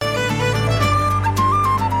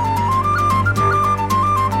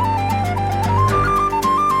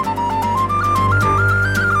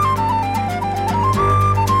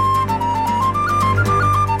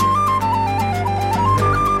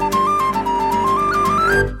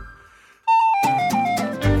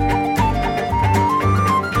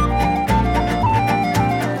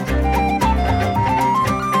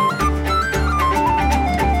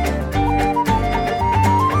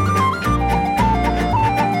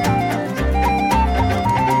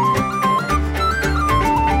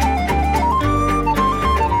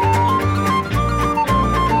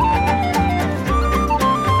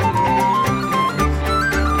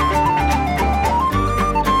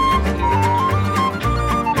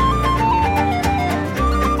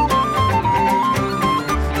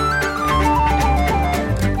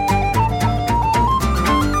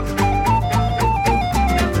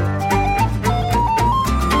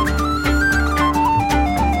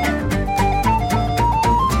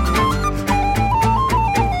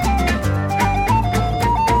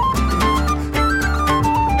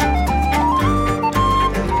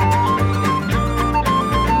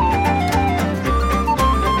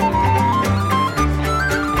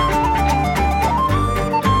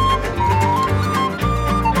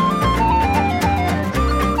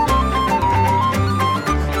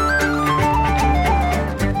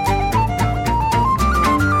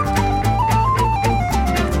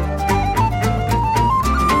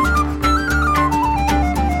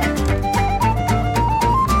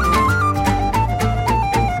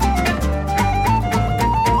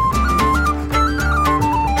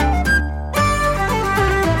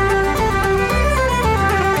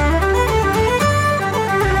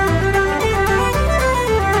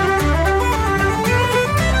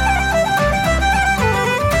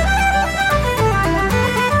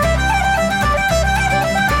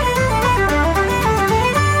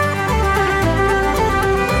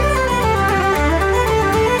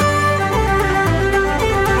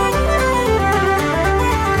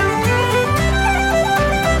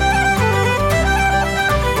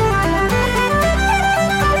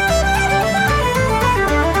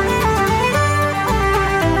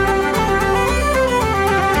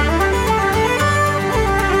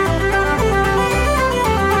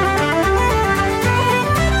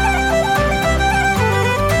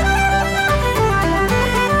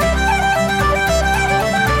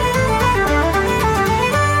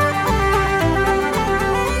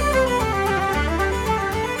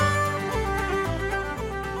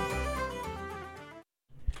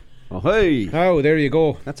Hey! Oh, there you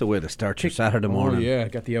go. That's a way to start your Saturday morning. Oh, yeah.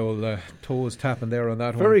 Got the old toes tapping there on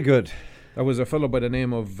that one. Very good. That was a fellow by the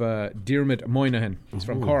name of Diarmuid Moynihan. He's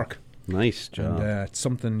from Cork. Nice job. And it's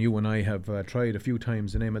something you and I have tried a few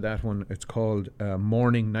times. The name of that one, it's called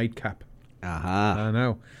Morning Nightcap. Aha. I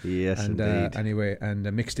know. Yes, and, indeed. Anyway, and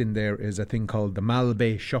mixed in there is a thing called the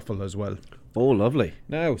Malbay Shuffle as well. Oh, lovely.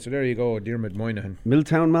 Now, so there you go, Diarmuid Moynihan.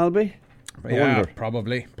 Milltown Malbay? Yeah,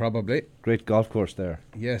 probably. Great golf course there.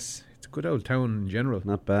 Yes, it's a good old town in general.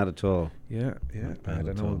 Not bad at all. Yeah. I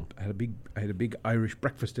had a big Irish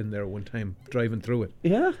breakfast in there one time, driving through it.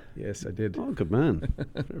 Yeah? Yes, I did. Oh, good man.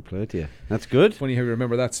 Fair play to you. That's good. Funny how you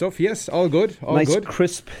remember that stuff. Yes, all good. Nice good.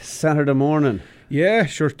 crisp Saturday morning. Yeah,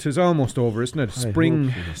 sure. 'Tis almost over, isn't it?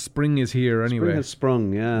 Spring is here anyway. Spring has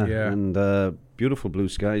sprung, yeah. Yeah. And beautiful blue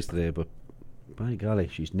skies today, but by golly,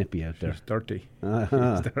 she's nippy out there. She's dirty.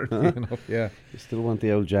 Uh-huh. She's dirty enough, yeah. You still want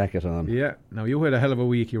the old jacket on. Yeah. Now, you had a hell of a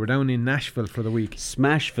week. You were down in Nashville for the week.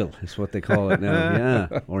 Smashville is what they call it now,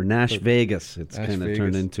 yeah. Or Nash Vegas, it's Nash kind of Vegas.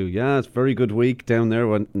 turned into. Yeah, it's a very good week down there.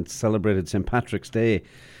 Went and celebrated St. Patrick's Day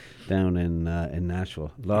down in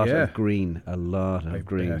Nashville. A lot of green. I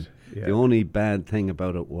bet, yeah. The only bad thing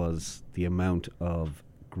about it was the amount of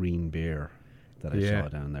green beer that I saw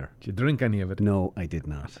down there. Did you drink any of it? No, I did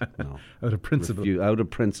not. No. Out of principle. Out of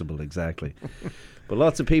principle, exactly. But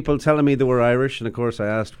lots of people telling me they were Irish, and of course I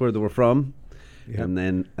asked where they were from. Yep.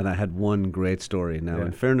 And I had one great story. Now,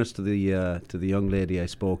 in fairness to the young lady I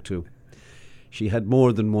spoke to, she had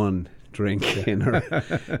more than one drink in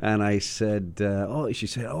her. And I said, she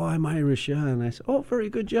said, I'm Irish, yeah. And I said, oh, very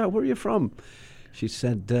good, yeah. Where are you from? She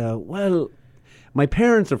said, well, my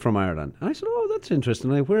parents are from Ireland. And I said, oh, that's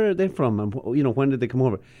interesting. Where are they from? And when did they come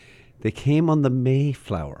over? They came on the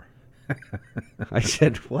Mayflower. I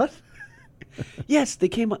said, what? Yes, they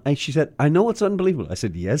came on. She said, I know it's unbelievable. I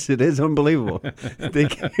said, yes, it is unbelievable. They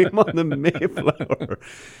came on the Mayflower.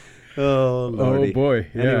 Oh, Lordy. Oh, boy.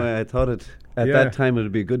 Yeah. Anyway, I thought at that time it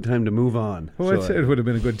would be a good time to move on. Well, I'd say it would have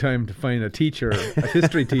been a good time to find a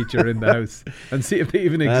history teacher in the house and see if they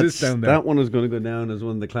even exist down there. That one is going to go down as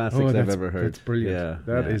one of the classics I've ever heard. That's brilliant. Yeah,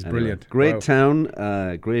 that is brilliant. Great town,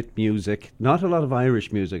 great music. Not a lot of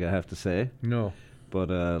Irish music, I have to say. No. But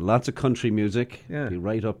lots of country music. Yeah. Be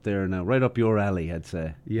right up there now, right up your alley, I'd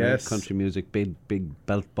say. Yes. Country music, big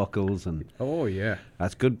belt buckles. Oh, yeah.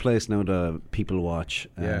 That's a good place now to people watch.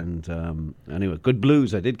 Yeah. And anyway, good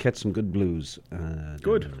blues. I did catch some good blues.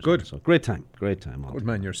 Good. So great time. Good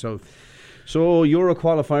man yourself. So Euro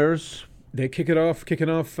qualifiers. They kicking off.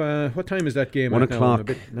 What time is that game? 1 o'clock.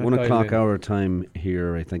 1 o'clock in. our time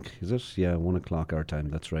here, I think. Is it? Yeah, 1 o'clock our time.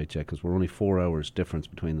 That's right, yeah, because we're only 4 hours difference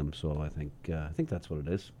between them. So I think that's what it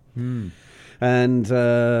is. And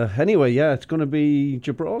anyway, it's going to be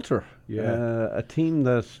Gibraltar. Yeah. A team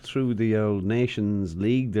that through the old Nations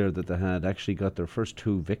League there that they had actually got their first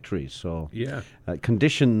 2 victories. So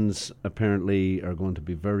conditions apparently are going to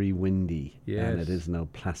be very windy. Yes. And it is now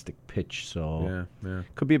plastic pitch. So yeah.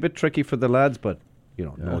 could be a bit tricky for the lads, but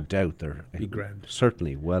no doubt they're grand.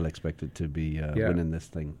 certainly well expected to be winning this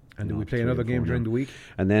thing. And do we play another game during the week?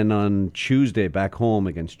 And then on Tuesday back home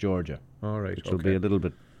against Georgia. All right. Which will be a little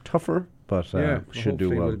bit tougher, but should do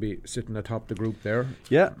well. We'll be sitting atop the group there.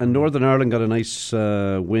 Yeah, and Northern Ireland got a nice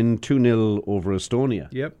win, 2-0 over Estonia.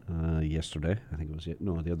 Yep. Yesterday, I think it was.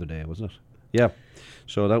 The other day, wasn't it? Yeah.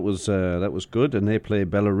 So that was good, and they play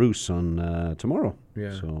Belarus on tomorrow.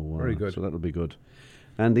 Yeah. So very good. So that'll be good.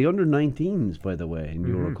 And the under-19s, by the way, in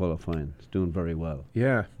Euro qualifying, is doing very well.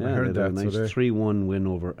 Yeah, I heard that. A nice 3-1 win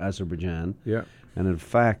over Azerbaijan. Yeah. And in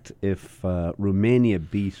fact, if Romania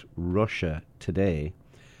beat Russia today,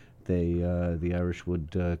 the Irish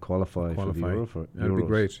would qualify for the Euro. That'd be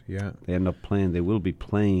great, yeah. They will be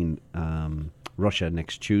playing Russia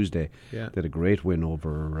next Tuesday. Yeah. They had a great win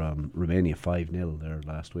over Romania, 5-0 there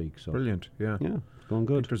last week. So brilliant, yeah. Yeah, it's going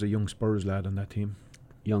good. There's a young Spurs lad on that team.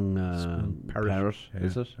 Young Parrott,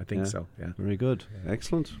 is it? I think so, yeah. Very good.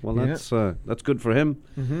 Excellent. Well, that's good for him.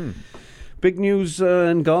 Mm-hmm. Big news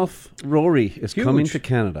in golf. Rory is coming to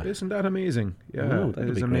Canada. Isn't that amazing? Yeah, that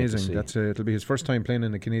is amazing. It'll be his first time playing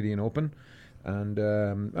in the Canadian Open, and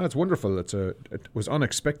it's wonderful. It was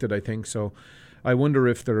unexpected, I think. So, I wonder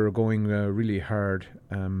if they're going really hard.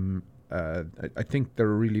 I think they're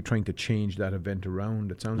really trying to change that event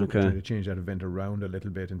around. It sounds like they're trying to change that event around a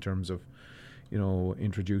little bit in terms of,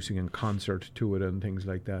 introducing a concert to it and things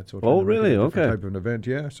like that. So, really? Okay. Type of an event,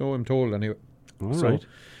 yeah. So I'm told anyway. All right.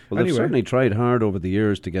 Well, they've certainly tried hard over the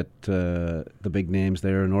years to get the big names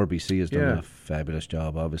there, and RBC has done a fabulous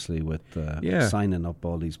job, obviously, with signing up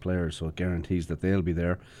all these players, so it guarantees that they'll be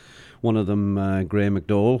there. One of them, Graham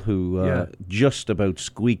McDowell, who just about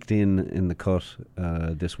squeaked in the cut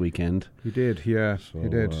this weekend. He did, so he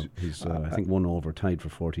did. He's, I think, one over, tied for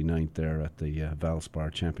 49th there at the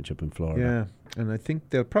Valspar Championship in Florida. Yeah, and I think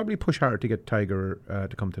they'll probably push hard to get Tiger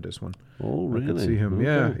to come to this one. Oh, really? I could see him.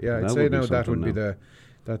 Okay. Yeah. I'd say now that would be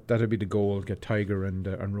that'd be the goal. Get Tiger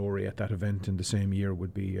and Rory at that event in the same year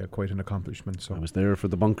would be quite an accomplishment. So I was there for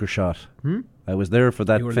the bunker shot. I was there for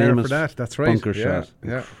that famous there for that. That's right. Bunker shot.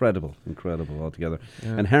 Incredible altogether.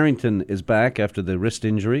 Yeah. And Harrington is back after the wrist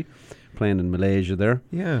injury, playing in Malaysia there.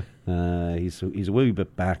 Yeah. He's a wee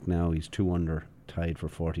bit back now. He's 2 under, tied for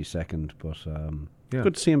 42nd. But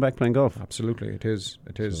good to see him back playing golf. Absolutely, it is.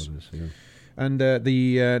 So it is, yeah. And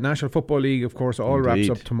the National Football League, of course, wraps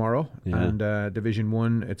up tomorrow. Yeah. And Division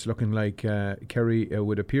 1, it's looking like Kerry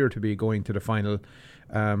would appear to be going to the final.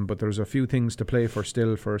 But there's a few things to play for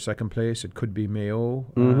still for second place. It could be Mayo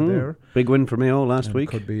there. Big win for Mayo last week.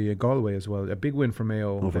 It could be Galway as well. A big win for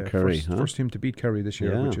Mayo over Kerry. First team to beat Kerry this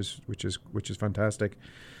year, which is fantastic.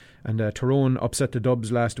 And Tyrone upset the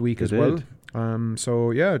Dubs last week as well.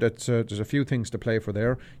 So that's there's a few things to play for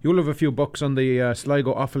there. You'll have a few bucks on the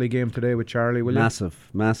Sligo Offaly game today with Charlie, will you? Massive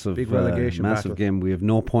big relegation massive battle. Game. We have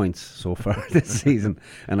no points so far this season,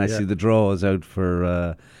 and I see the draw is out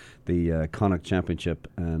for the Connacht Championship,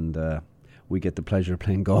 and we get the pleasure of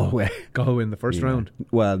playing Galway. Galway in the first round.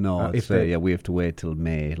 Well, no, we have to wait till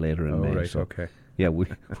May, later in May. Right, so okay. Yeah, we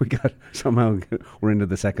got somehow we're into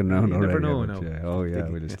the second round you already. Never know now.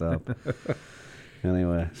 We'll just stop.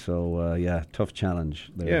 Anyway, so tough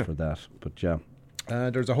challenge there for that. But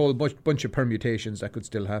there's a whole bunch of permutations that could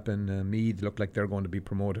still happen. Meath look like they're going to be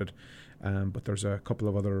promoted, but there's a couple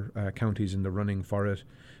of other counties in the running for it.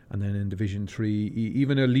 And then in Division 3,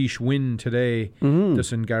 even a Laois win today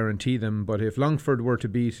doesn't guarantee them. But if Longford were to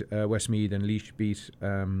beat Westmeath and Laois beat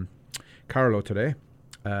Carlow today,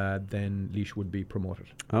 then Laois would be promoted.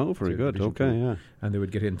 Oh, very good. Okay, yeah. And they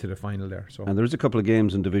would get into the final there. So. And there's a couple of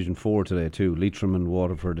games in Division 4 today too. Leitrim and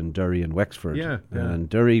Waterford and Derry and Wexford. Yeah. And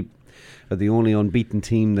Derry are the only unbeaten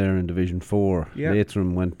team there in Division 4. Yeah.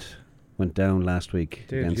 Leitrim went down last week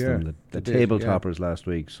against them, the table toppers last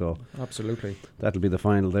week. So absolutely, that'll be the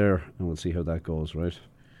final there, and we'll see how that goes, right?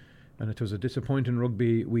 And it was a disappointing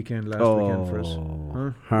rugby weekend last weekend for us.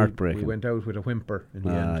 Heartbreaking. We went out with a whimper in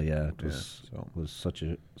the end. Yeah, it was such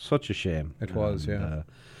a shame. It was,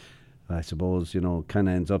 I suppose, kind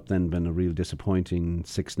of ends up then being a real disappointing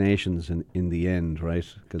Six Nations in the end, right?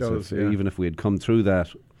 Because even if we had come through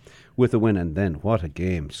that with a win, and then what a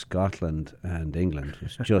game, Scotland and England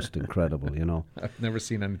was just incredible, I've never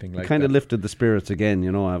seen anything like that. Kind of lifted the spirits again,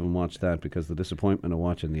 I haven't watched that because the disappointment of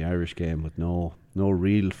watching the Irish game with no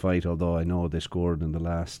real fight, although I know they scored in the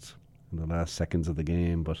last seconds of the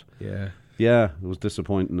game, but it was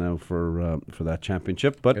disappointing now for that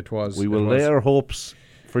championship, but we will lay our hopes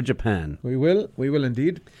for Japan. We will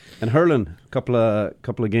indeed. And hurling, couple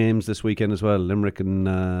of games this weekend as well. Limerick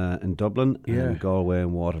and Dublin, and Galway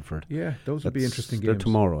and Waterford. Yeah, those would be interesting games. They're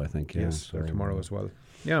tomorrow, I think. Yes, they're tomorrow as well.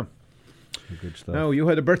 Yeah. Good stuff. Now, you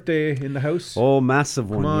had a birthday in the house. Oh, massive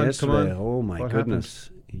one yesterday. Come on. Oh my goodness.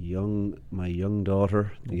 My young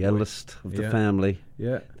daughter, the eldest of the family,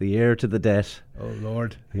 the heir to the debt. Oh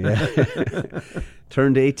Lord. Yeah.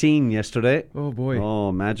 Turned 18 yesterday. Oh boy.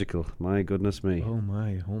 Oh, magical. My goodness me. Oh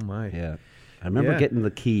my. Yeah. I remember getting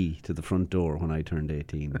the key to the front door when I turned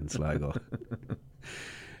 18 in Sligo.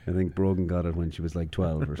 I think Brogan got it when she was like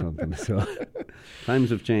 12 or something. So times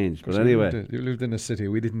have changed. But anyway, you lived in a city.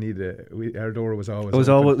 We didn't need our door was always. It was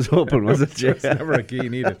always open, was it? There was never a key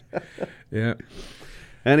needed. Yeah.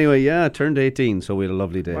 Anyway, turned 18, so we had a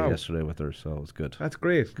lovely day yesterday with her, so it was good. That's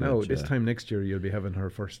great. Now, this time next year, you'll be having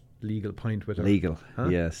her first legal pint with her. Legal,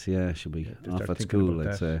 yes, she'll be off at school,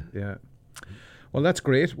 I'd say. Yeah. Well, that's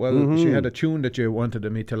great. Well, she had a tune that you wanted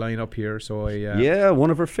me to line up here, so I...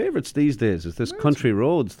 one of her favourites these days is this Country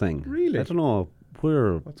Roads thing. Really? I don't know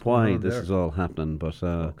why this is all happening, but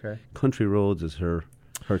Country Roads is her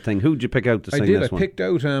thing. Who'd you pick out to sing this one? I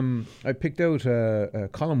picked out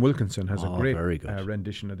Colin Wilkinson has a great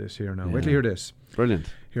rendition of this here now. Wait till you hear this.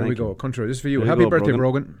 Brilliant. Here we go. Country. This is for you. Happy birthday,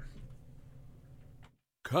 Brogan.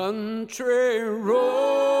 Country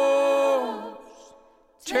roads,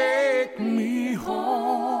 take me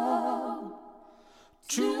home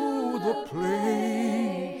to the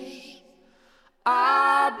place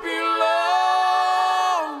I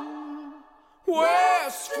belong.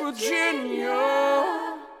 West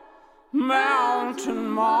Virginia, Mountain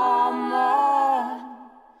Mama,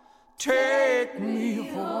 take me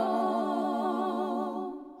home.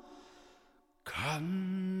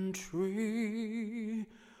 country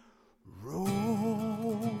roads.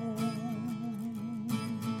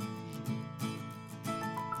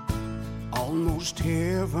 Almost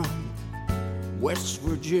heaven, West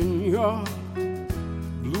Virginia,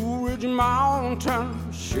 Blue Ridge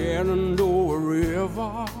Mountain, Shenandoah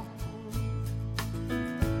River.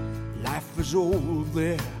 Life is old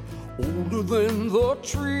there, older than the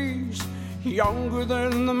trees, younger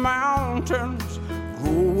than the mountains,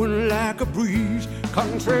 growing like a breeze.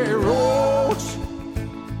 Country roads,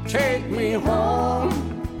 take me home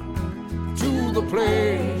to the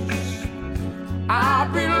place I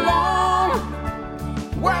belong.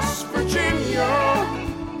 West Virginia,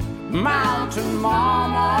 mountain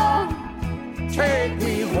mama, take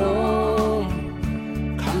me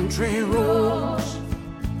home. Country roads,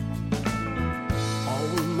 all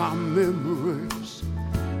my memories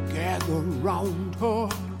gather round her.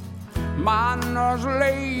 Miner's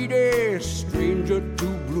lady, stranger to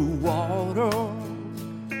blue water.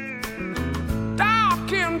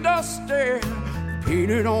 Dark and dusty,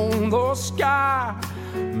 painted on the sky,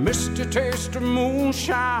 misty taste of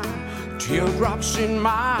moonshine, teardrops in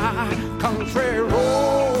my country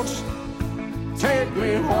roads. Take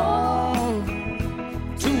me home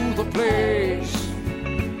to the place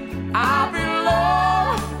I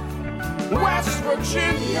belong. West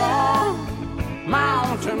Virginia,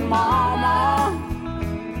 mountain mama,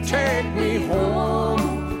 take me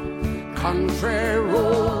home. Country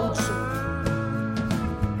roads.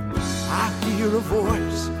 I hear a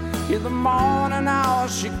voice in the morning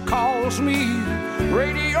hours, she calls me.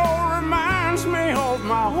 Radio reminds me of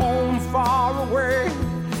my home far away.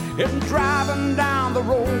 And driving down the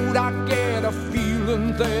road, I get a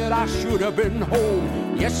feeling that I should have been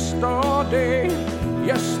home yesterday,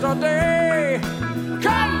 yesterday.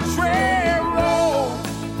 Country roads,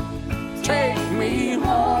 take me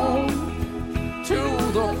home to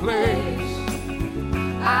the place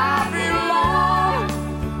I belong.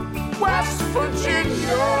 West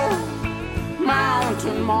Virginia,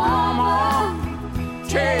 mountain mama,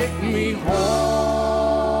 take me home.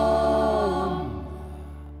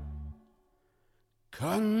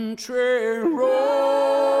 Country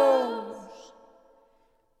roads,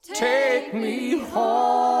 take me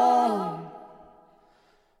home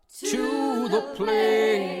to the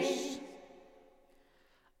place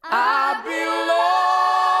I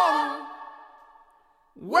belong.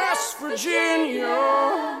 West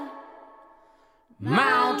Virginia,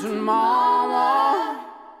 mountain mama,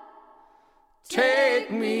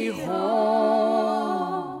 take me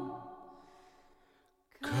home.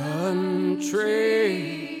 Country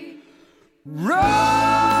roads.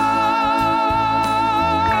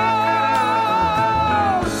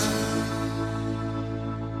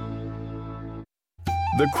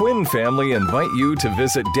 The Quinn family invite you to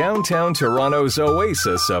visit downtown Toronto's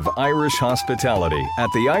oasis of Irish hospitality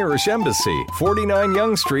at the Irish Embassy, 49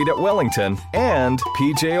 Yonge Street at Wellington, and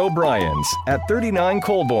PJ O'Brien's at 39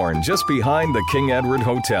 Colborne, just behind the King Edward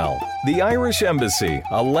Hotel. The Irish Embassy,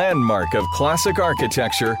 a landmark of classic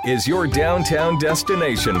architecture, is your downtown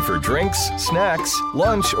destination for drinks, snacks,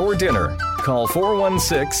 lunch, or dinner. Call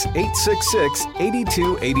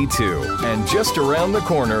 416-866-8282. And just around the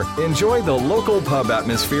corner, enjoy the local pub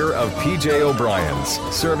atmosphere of PJ O'Brien's,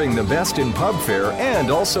 serving the best in pub fare and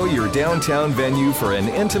also your downtown venue for an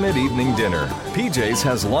intimate evening dinner. PJ's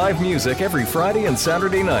has live music every Friday and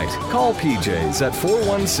Saturday night. Call PJ's at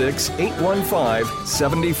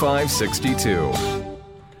 416-815-7562.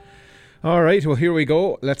 All right, well, here we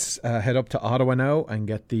go. Let's head up to Ottawa now and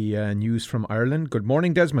get the news from Ireland. Good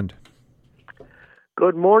morning, Desmond.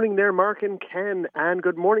 Good morning there, Mark and Ken, and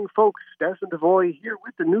good morning, folks. Desmond Devoy here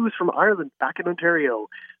with the news from Ireland, back in Ontario.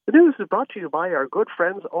 The news is brought to you by our good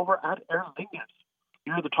friends over at Aer Lingus.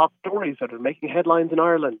 Here are the top stories that are making headlines in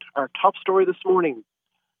Ireland. Our top story this morning: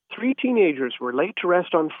 3 teenagers were laid to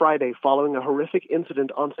rest on Friday following a horrific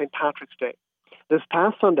incident on St. Patrick's Day. This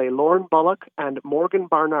past Sunday, Lauren Bullock and Morgan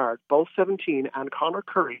Barnard, both 17, and Conor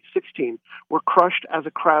Curry, 16, were crushed as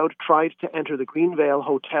a crowd tried to enter the Greenvale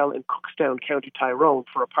Hotel in Cookstown, County Tyrone,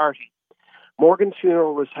 for a party. Morgan's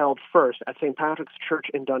funeral was held first at St. Patrick's Church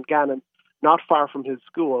in Dungannon, not far from his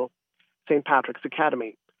school, St. Patrick's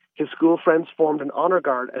Academy. His school friends formed an honour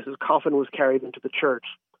guard as his coffin was carried into the church.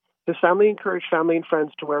 His family encouraged family and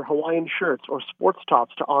friends to wear Hawaiian shirts or sports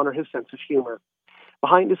tops to honour his sense of humour.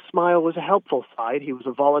 Behind his smile was a helpful side. He was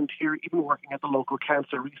a volunteer, even working at the local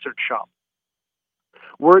cancer research shop.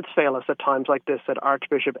 Words fail us at times like this, said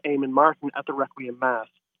Archbishop Eamon Martin at the Requiem Mass.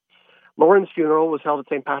 Lauren's funeral was held at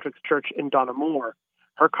St. Patrick's Church in Donoughmore.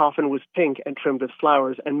 Her coffin was pink and trimmed with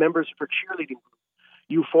flowers, and members of her cheerleading group,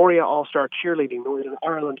 Euphoria All-Star Cheerleading, known in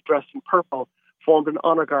Ireland, dressed in purple, formed an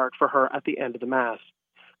honour guard for her at the end of the Mass.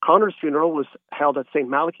 Connor's funeral was held at St.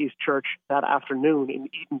 Malachy's Church that afternoon in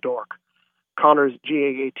Edendork. Connor's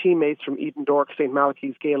GAA teammates from Edendork St.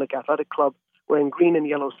 Malachy's Gaelic Athletic Club, wearing green and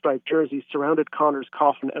yellow striped jerseys, surrounded Connor's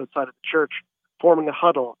coffin outside of the church, forming a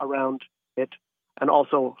huddle around it, and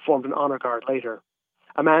also formed an honour guard later.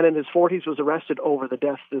 A man in his 40s was arrested over the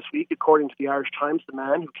deaths this week. According to the Irish Times, the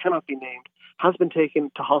man, who cannot be named, has been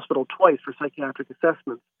taken to hospital twice for psychiatric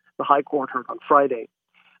assessments, the High Court heard on Friday.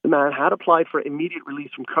 The man had applied for immediate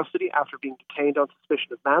release from custody after being detained on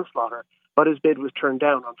suspicion of manslaughter, but his bid was turned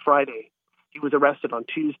down on Friday. He was arrested on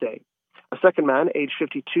Tuesday. A second man, aged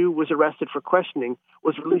 52, was arrested for questioning,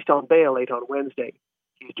 was released on bail late on Wednesday.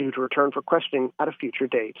 He is due to return for questioning at a future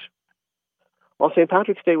date. While St.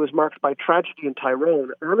 Patrick's Day was marked by tragedy in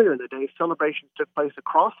Tyrone, earlier in the day, celebrations took place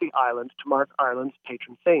across the island to mark Ireland's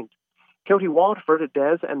patron saint. County Waterford,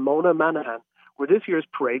 Des and Mona Manahan were this year's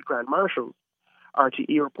parade grand marshals.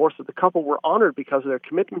 RTE reports that the couple were honoured because of their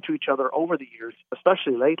commitment to each other over the years,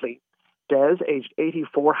 especially lately. Des, aged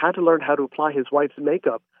 84, had to learn how to apply his wife's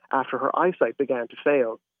makeup after her eyesight began to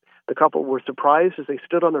fail. The couple were surprised as they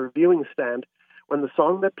stood on the reviewing stand when the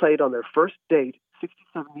song that played on their first date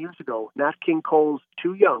 67 years ago, Nat King Cole's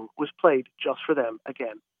Too Young, was played just for them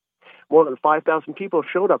again. More than 5,000 people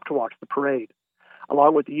showed up to watch the parade.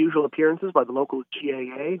 Along with the usual appearances by the local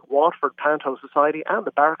GAA, Watford Panto Society and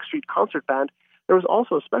the Barrack Street Concert Band, there was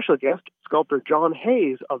also a special guest, sculptor John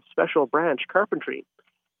Hayes of Special Branch Carpentry.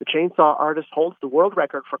 The chainsaw artist holds the world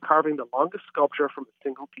record for carving the longest sculpture from a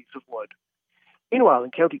single piece of wood. Meanwhile,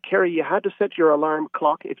 in County Kerry, you had to set your alarm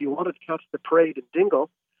clock if you wanted to catch the parade in Dingle.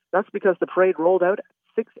 That's because the parade rolled out at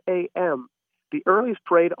 6 a.m. The earliest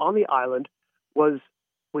parade on the island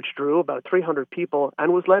which drew about 300 people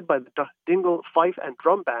and was led by the Dingle Fife and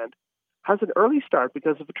Drum Band, has an early start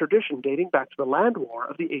because of a tradition dating back to the Land War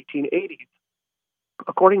of the 1880s.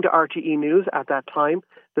 According to RTE News, at that time,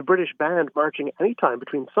 the British banned marching any time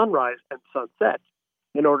between sunrise and sunset.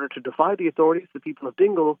 In order to defy the authorities, the people of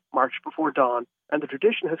Dingle marched before dawn, and the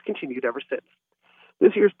tradition has continued ever since.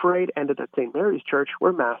 This year's parade ended at St. Mary's Church,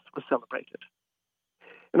 where Mass was celebrated.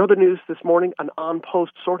 In other news this morning, an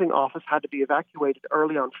on-post sorting office had to be evacuated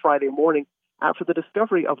early on Friday morning after the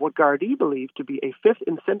discovery of what Gardaí believed to be a fifth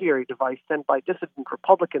incendiary device sent by dissident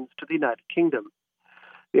Republicans to the United Kingdom.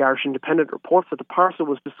 The Irish Independent reports that the parcel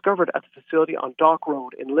was discovered at the facility on Dock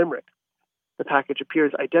Road in Limerick. The package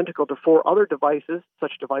appears identical to four other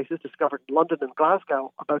such devices discovered in London and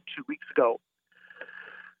Glasgow about 2 weeks ago.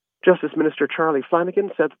 Justice Minister Charlie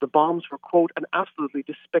Flanagan said that the bombs were, quote, an absolutely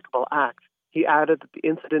despicable act. He added that the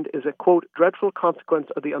incident is a, quote, dreadful consequence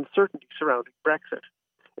of the uncertainty surrounding Brexit.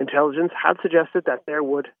 Intelligence had suggested that there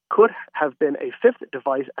could have been a fifth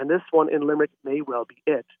device, and this one in Limerick may well be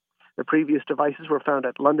it. The previous devices were found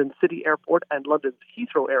at London City Airport and London's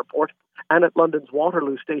Heathrow Airport and at London's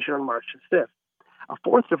Waterloo Station on March the 5th. A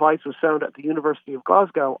fourth device was found at the University of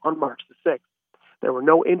Glasgow on March the 6th. There were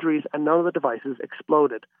no injuries and none of the devices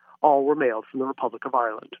exploded. All were mailed from the Republic of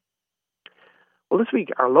Ireland. Well, this week,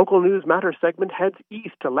 our local news matters segment heads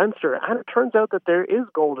east to Leinster, and it turns out that there is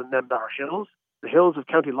gold in Nemdar Hills, the hills of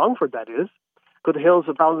County Longford, that is. Could the hills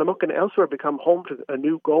of Ballinamuk and elsewhere become home to a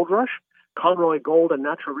new gold rush? Conroy Gold and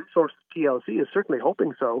Natural Resources plc is certainly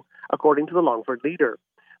hoping so, according to the Longford leader.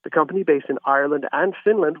 The company, based in Ireland and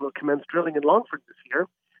Finland, will commence drilling in Longford this year.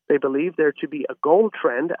 They believe there to be a gold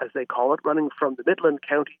trend, as they call it, running from the Midland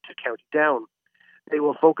County to County Down. They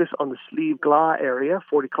will focus on the Slieve Glah area,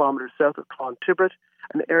 40 kilometres south of Clontibbret,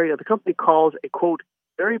 an area the company calls a, quote,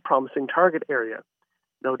 very promising target area.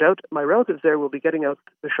 No doubt my relatives there will be getting out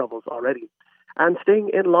the shovels already. And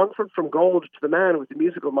staying in Longford from gold to the man with the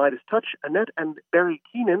musical Midas touch, Annette and Barry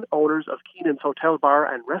Keenan, owners of Keenan's Hotel Bar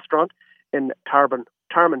and Restaurant in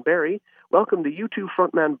Tarmanberry, welcomed the U2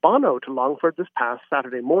 frontman Bono to Longford this past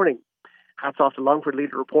Saturday morning. Hats off to Longford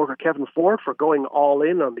leader reporter Kevin Ford for going all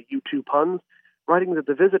in on the U2 puns, writing that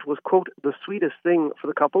the visit was, quote, the sweetest thing for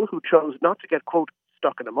the couple who chose not to get, quote,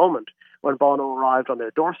 stuck in a moment when Bono arrived on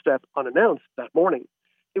their doorstep unannounced that morning.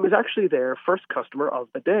 He was actually their first customer of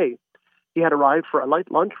the day. He had arrived for a light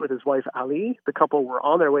lunch with his wife Ali. The couple were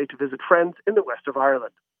on their way to visit friends in the west of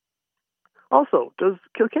Ireland. Also, does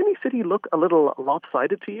Kilkenny City look a little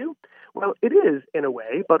lopsided to you? Well, it is, in a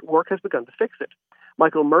way, but work has begun to fix it.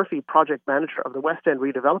 Michael Murphy, project manager of the West End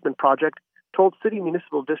Redevelopment Project, told City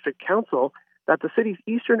Municipal District Council that the city's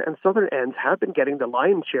eastern and southern ends have been getting the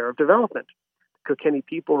lion's share of development. Kilkenny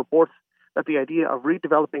People reports that the idea of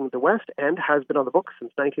redeveloping the West End has been on the books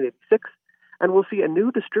since 1986, and we'll see a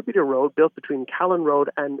new distributor road built between Callan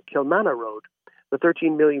Road and Kilmanna Road. The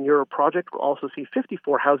 €13 million project will also see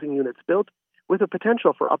 54 housing units built, with a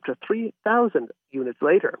potential for up to 3,000 units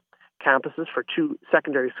later. Campuses for 2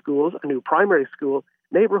 secondary schools, a new primary school,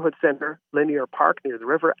 neighbourhood centre, linear park near the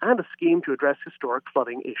river, and a scheme to address historic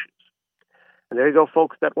flooding issues. And there you go,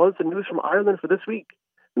 folks. That was the news from Ireland for this week.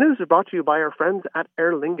 The news is brought to you by our friends at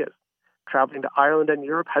Aer Lingus. Travelling to Ireland and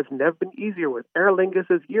Europe has never been easier with Aer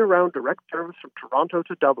Lingus' year-round direct service from Toronto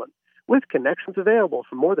to Dublin, with connections available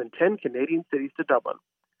from more than 10 Canadian cities to Dublin.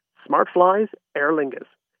 Smart flies, Aer Lingus.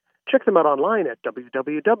 Check them out online at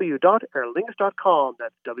www.aerlingus.com.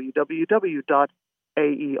 That's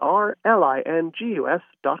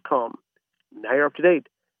www.aerlingus.com. Now you're up to date.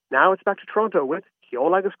 Now it's back to Toronto with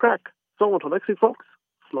Ceol agus Crack. So until next week, folks,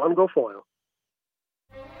 slán go foil.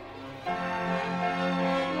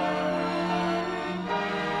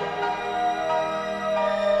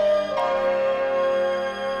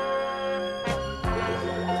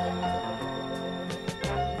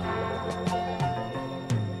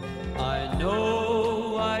 I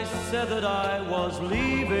know I said that I was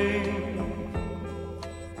leaving,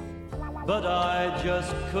 but I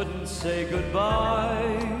just couldn't say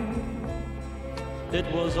goodbye. It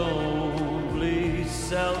was only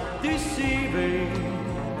self-deceiving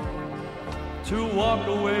to walk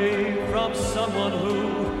away from someone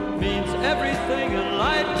who means everything in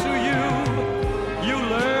life to you. You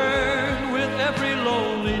learn with every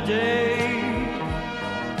lonely day.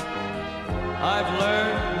 I've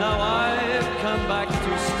learned, now I've come back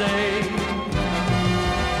to stay.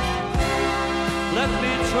 Let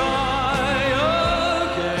me try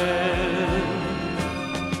again.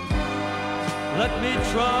 Let me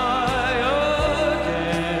try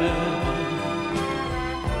again.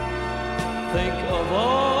 Think of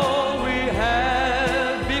all we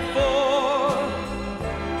had before.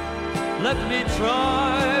 Let me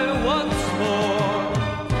try once more.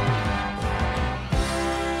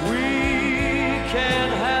 We can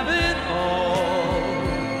have it all,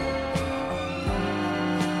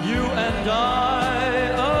 you and I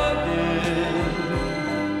again.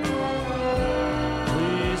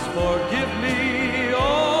 Please forgive me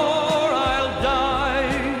or I'll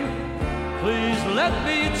die. Please let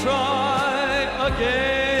me try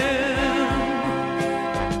again.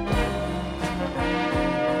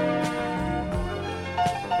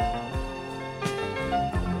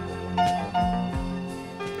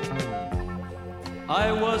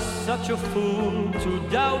 I was such a fool to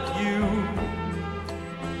doubt you,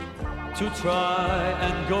 to try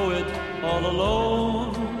and go it all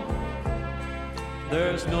alone.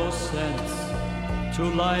 There's no sense to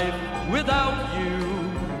life without you.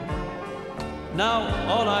 Now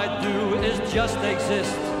all I do is just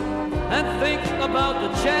exist and think about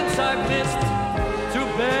the chance I've missed. To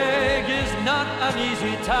beg is not an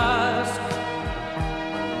easy task,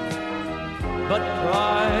 but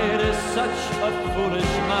pride is such a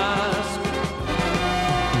foolish mask.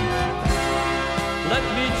 Let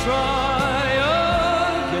me try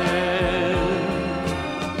again.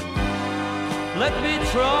 Let me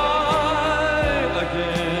try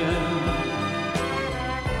again.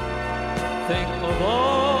 Think of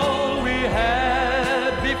all we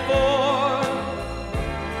had before.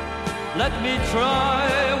 Let me try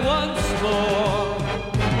once more.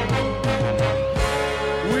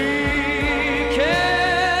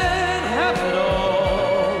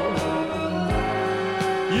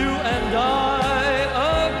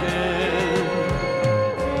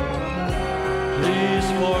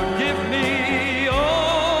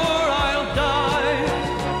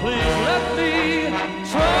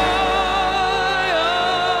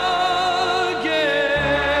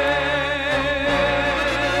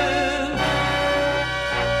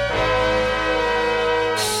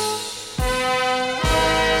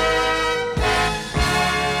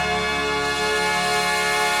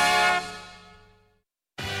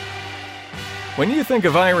 When you think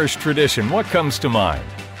of Irish tradition, what comes to mind?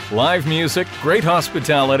 Live music, great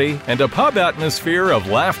hospitality, and a pub atmosphere of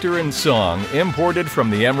laughter and song imported from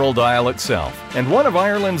the Emerald Isle itself. And one of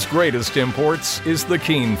Ireland's greatest imports is the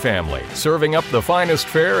Keane family, serving up the finest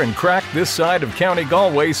fare and crack this side of County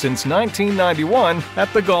Galway since 1991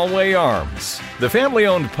 at the Galway Arms. The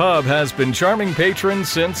family-owned pub has been charming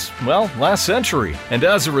patrons since, well, last century, and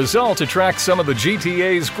as a result attracts some of the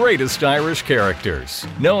GTA's greatest Irish characters.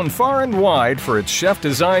 Known far and wide for its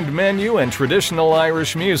chef-designed menu and traditional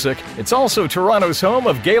Irish music, it's also Toronto's home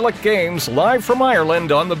of Gaelic games live from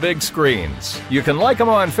Ireland on the big screens. You can like them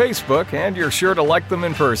on Facebook, and you're sure to like them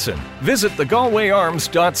in person. Visit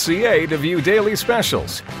thegalwayarms.ca to view daily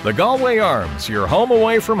specials. The Galway Arms, your home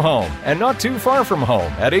away from home, and not too far from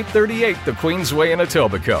home at 838 the Queensway in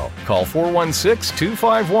Etobicoke. Call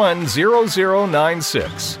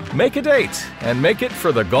 416-251-0096. Make a date, and make it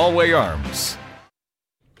for the Galway Arms.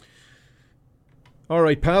 All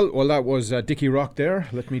right, pal. Well, that was Dickie Rock there.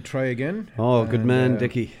 Let me try again. Oh, good man,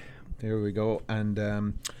 Dickie. There we go.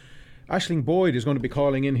 And Ashland Boyd is going to be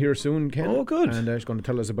calling in here soon, Ken. Oh, good. And she's going to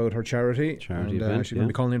tell us about her charity. Event, she's going to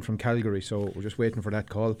be calling in from Calgary, so we're just waiting for that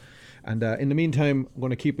call. And in the meantime, I'm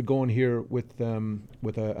going to keep it going here with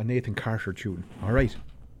a Nathan Carter tune. All right.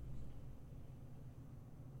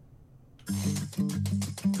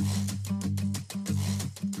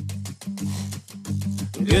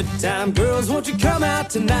 Good time girls, won't you come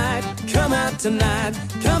out tonight? Come out tonight,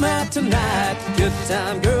 come out tonight. Good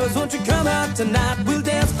time girls, won't you come out tonight? We'll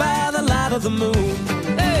dance by the light of the moon.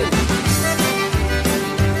 Hey!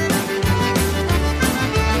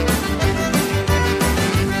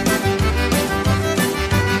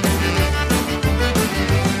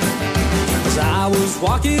 As I was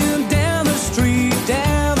walking down the street,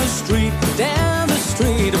 down the street, down the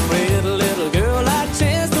street, a pretty little girl I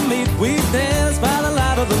chanced to meet. We danced by the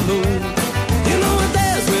light of the moon. You know a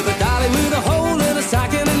dance with a dolly with a hole in her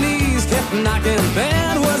stocking, and knees kept knocking,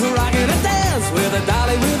 band was rocking. A dance with a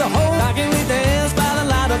dolly with a hole knocking. We danced by the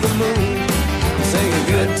light of the moon. Singing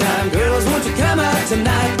good time girls, won't you come out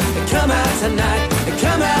tonight? Come out tonight,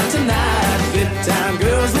 come out tonight. Good time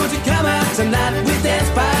girls, won't you come out tonight? We dance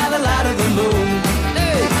by the light of the moon.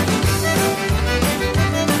 Hey!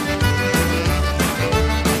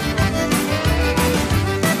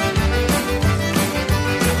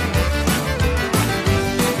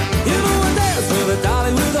 You know a dance with a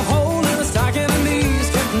dolly with a hole in her stocking, and knees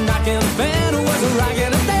kept knocking, band was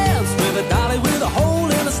rocking. A dance with a dolly with a hole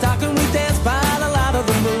in her stocking. We dance by the light of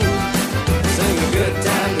the moon. Singing good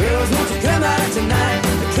time girls, won't you come out tonight?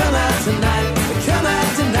 Come out tonight, come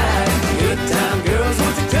out tonight. Good time girls,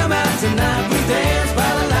 won't you come out tonight? We dance by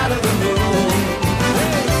the light of the moon.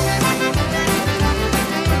 Hey.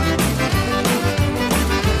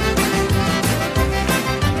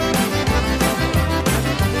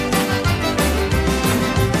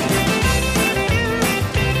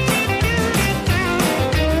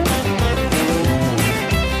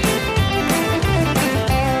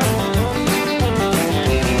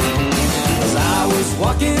 As I was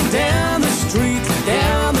walking down the street,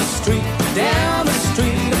 down the street, down the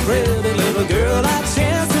street, a pretty little girl I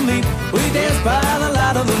chanced to meet. We danced by the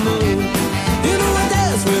light of the moon. You know I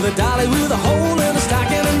danced with a dolly with a hole in her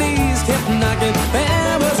stocking, and knees kept knocking,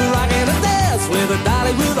 band was rocking. A dance with a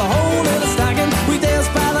dolly with a hole in her stocking. We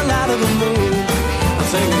danced by the light of the moon. I'm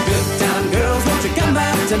singing good time girls, won't you come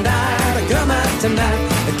out tonight? Come out tonight,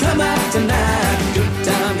 come out tonight. Good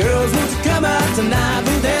time girls, won't you come out tonight?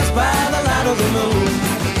 We dance by the light of the moon.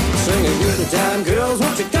 Singing good time girls,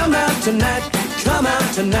 won't you come out tonight? Come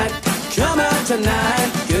out tonight, come out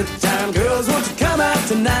tonight. Good time girls, won't you come out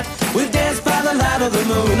tonight? We dance by the light of the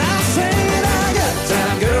moon. I'll sing it out. Good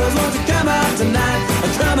time girls, won't you come out tonight?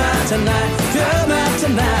 Come out tonight, come out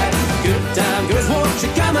tonight. Good time girls, won't you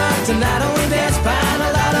come out tonight? Oh, we dance by the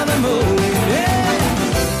light of the moon. Yeah.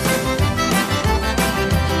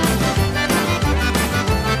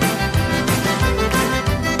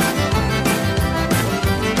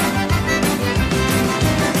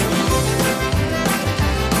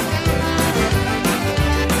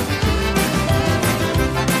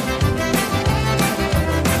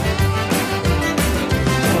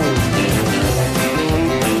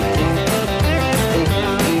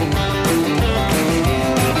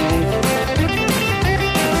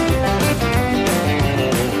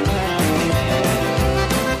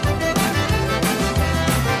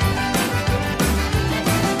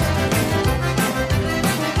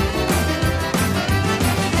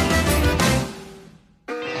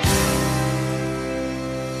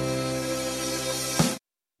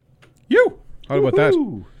 How about that?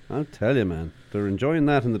 Woohoo! I'll tell you, man. They're enjoying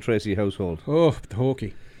that in the Tracy household. Oh, the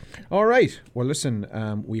hokey. All right. Well,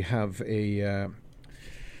 listen, we have a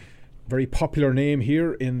very popular name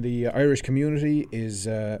here in the Irish community is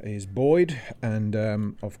Boyd, and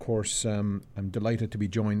of course, I'm delighted to be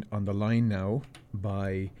joined on the line now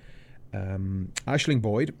by Ashland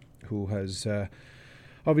Boyd, who has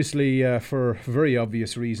obviously, for very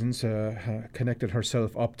obvious reasons, connected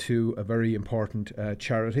herself up to a very important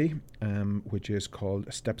charity, which is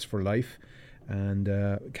called Steps for Life. And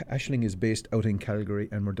Ashling is based out in Calgary,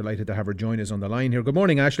 and we're delighted to have her join us on the line here. Good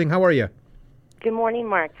morning, Ashling. How are you? Good morning,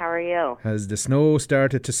 Mark. How are you? Has the snow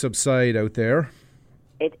started to subside out there?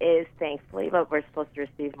 It is, thankfully, but we're supposed to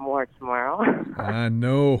receive more tomorrow.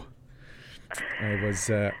 No. I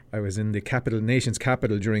was in the nation's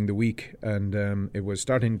capital during the week, and it was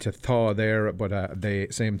starting to thaw there. But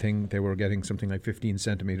same thing. They were getting something like 15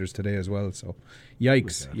 centimeters today as well. So,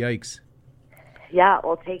 yikes! Yeah,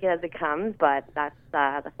 we'll take it as it comes. But that's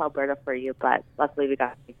Alberta for you. But luckily, we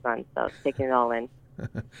got the sun, so taking it all in.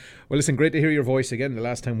 Well, listen, great to hear your voice again. The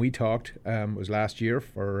last time we talked was last year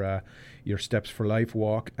for your Steps for Life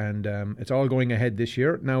walk, and it's all going ahead this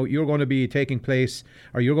year. Now, you're going to be taking part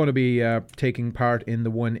in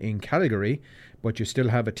the one in Calgary, but you still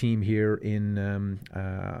have a team here in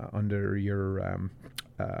under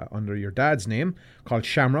your dad's name called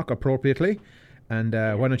Shamrock, appropriately. And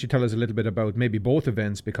why don't you tell us a little bit about maybe both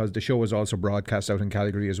events, because the show is also broadcast out in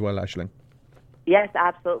Calgary as well, Ashling. Yes,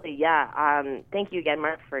 absolutely. Yeah. Thank you again,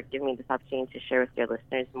 Mark, for giving me this opportunity to share with your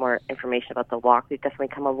listeners more information about the walk. We've definitely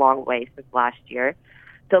come a long way since last year.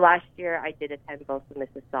 So last year, I did attend both the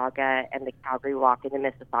Mississauga and the Calgary walk. In the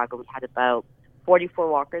Mississauga, we had about 44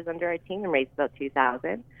 walkers under our team and raised about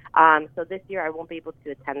 2,000. So this year, I won't be able to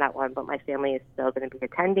attend that one, but my family is still going to be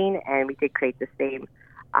attending, and we did create the same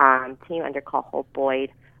team under Ashland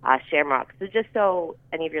Boyd, Shamrock. So just so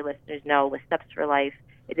any of your listeners know, with Steps for Life,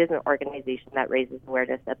 it is an organization that raises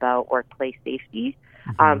awareness about workplace safety.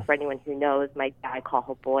 For anyone who knows, my dad,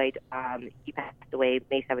 Ashland Boyd, he passed away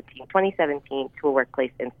May 17, 2017, to a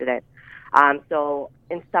workplace incident. So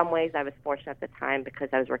in some ways, I was fortunate at the time because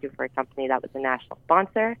I was working for a company that was a national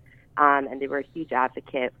sponsor, and they were a huge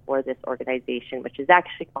advocate for this organization, which is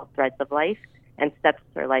actually called Threads of Life, and Steps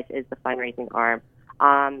for Life is the fundraising arm.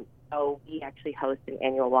 So we actually host an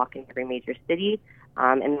annual walk in every major city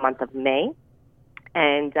in the month of May.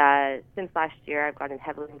 And since last year, I've gotten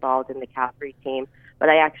heavily involved in the Calgary team, but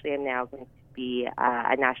I actually am now going to be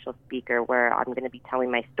a national speaker where I'm going to be telling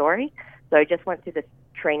my story. So I just went through this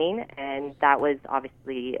training, and that was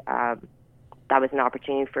obviously that was an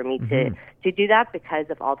opportunity for me to do that because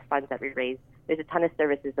of all the funds that we raised. There's a ton of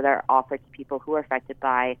services that are offered to people who are affected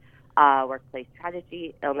by workplace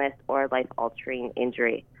tragedy, illness, or life-altering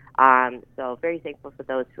injury. So very thankful for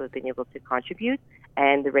those who have been able to contribute,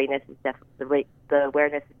 and the awareness is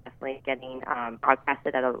definitely getting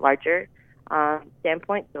broadcasted at a larger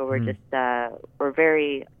standpoint. So we're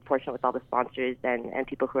very fortunate with all the sponsors and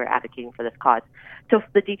people who are advocating for this cause. So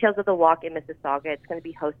the details of the walk in Mississauga, it's going to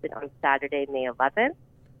be hosted on Saturday, May 11th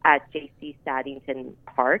at J.C. Staddington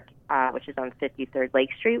Park, which is on 53rd Lake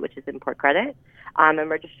Street, which is in Port Credit. And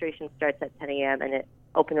registration starts at 10 a.m. and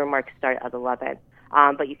open remarks start at 11.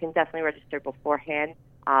 But you can definitely register beforehand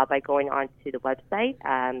by going onto the website.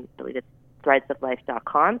 I believe it's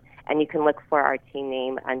threadsoflife.com, and you can look for our team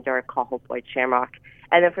name under Ashland Boyd Shamrock.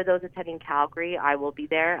 And then for those attending Calgary, I will be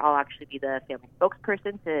there. I'll actually be the family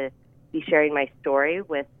spokesperson to be sharing my story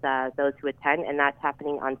with those who attend, and that's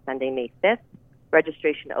happening on Sunday, May 5th.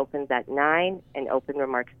 Registration opens at 9, and open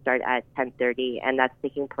remarks start at 10:30, and that's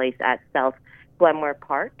taking place at South Glenmore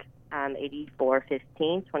Park,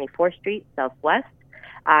 8415 24th Street, Southwest.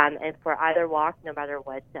 And for either walk, no matter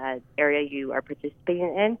what area you are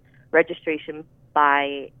participating in, registration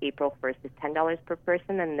by April 1st is $10 per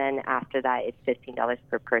person, and then after that, it's $15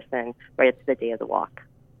 per person right up to the day of the walk.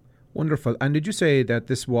 Wonderful. And did you say that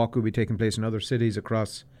this walk will be taking place in other cities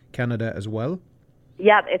across Canada as well?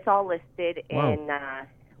 Yeah, it's all listed on our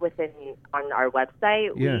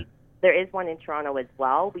website. Yeah. There is one in Toronto as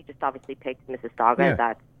well. We just obviously picked Mississauga. Yeah.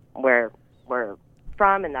 That's where we're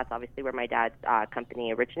from, and that's obviously where my dad's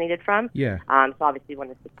company originated from. Yeah. So obviously want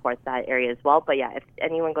to support that area as well. But yeah, if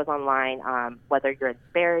anyone goes online, whether you're in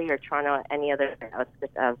Barrie or Toronto, any other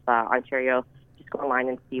outskirts of Ontario, just go online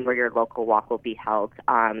and see where your local walk will be held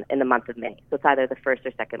in the month of May. So it's either the first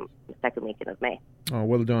or second weekend of May. Oh,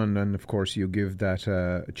 well done. And of course, you give that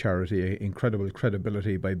charity incredible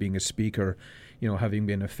credibility by being a speaker, having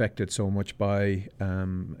been affected so much by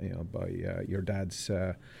your dad's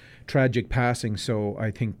tragic passing. So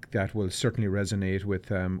I think that will certainly resonate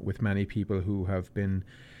with many people who have been,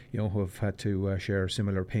 who have had to share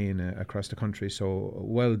similar pain across the country. So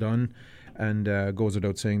well done. And goes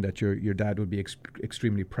without saying that your dad would be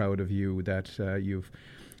extremely proud of you, that you've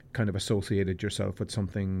kind of associated yourself with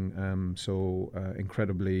something so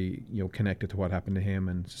incredibly connected to what happened to him,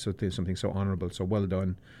 and something so honourable. So well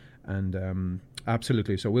done. And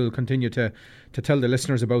absolutely. So we'll continue to tell the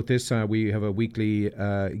listeners about this. We have a weekly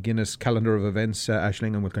Guinness calendar of events,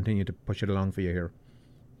 Ashling, and we'll continue to push it along for you here.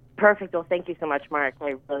 Perfect. Well, thank you so much, Mark.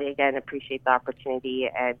 I really, again, appreciate the opportunity.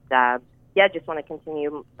 And, just want to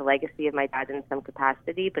continue the legacy of my dad in some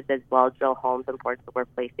capacity, but as well drill home the importance of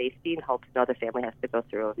workplace safety and hope no other family has to go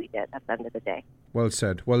through what we did at the end of the day. Well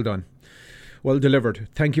said. Well done. Well delivered.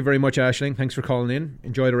 Thank you very much, Ashling. Thanks for calling in.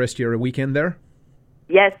 Enjoy the rest of your weekend there.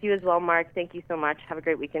 Yes, you as well, Mark. Thank you so much. Have a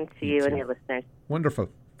great weekend to you and your listeners. Wonderful.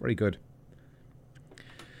 Very good.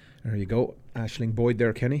 There you go. Ashland Boyd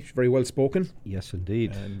there, Kenny. Very well spoken. Yes,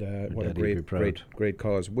 indeed. And what a great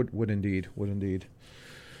cause. Would indeed.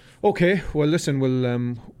 Okay, well, listen,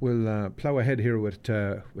 we'll plough ahead here with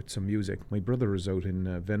some music. My brother is out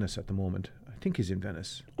in Venice at the moment. I think he's in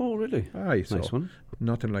Venice. Oh, really? Aye, so nice one.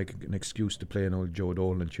 Nothing like an excuse to play an old Joe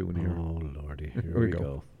Dolan tune here. Oh, lordy. Here we we go.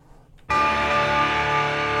 go.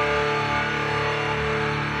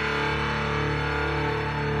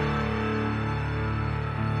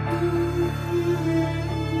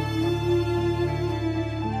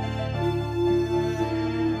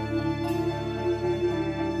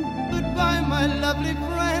 Goodbye, my lovely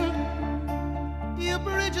friend. Your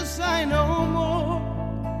bridges I no more.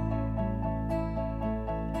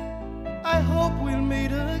 I hope we'll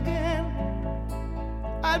meet again.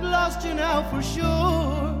 I've lost you now for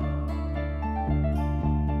sure.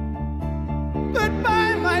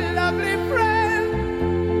 Goodbye, my lovely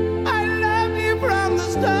friend. I loved you from the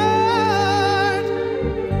start.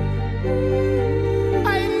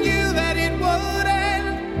 I knew that it would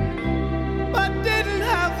end, but didn't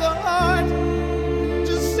have the heart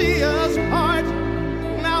to see us part.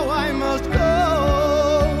 Now I must go.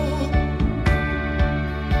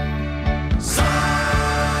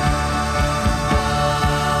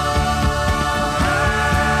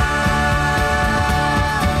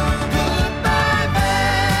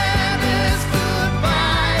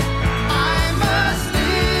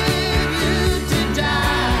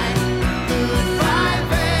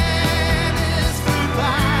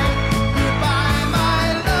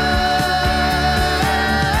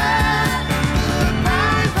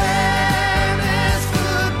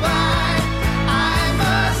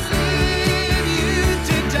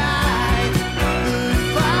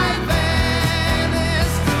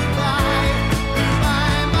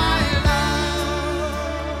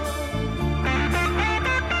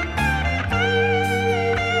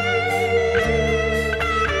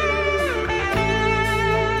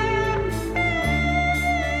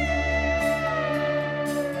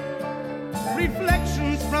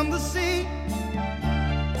 Reflections from the sea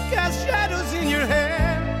cast shadows in your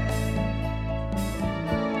hair.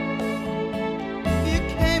 You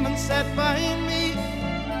came and sat by me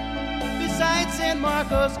beside St.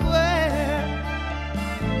 Marco's Square.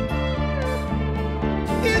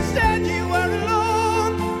 You said you were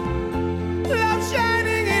alone, love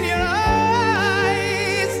shining in your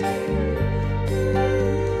eyes.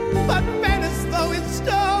 But Venice, though it's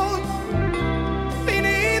stone,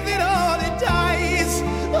 beneath it all it dies.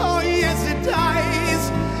 Oh yes, it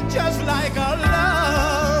dies, just like our love.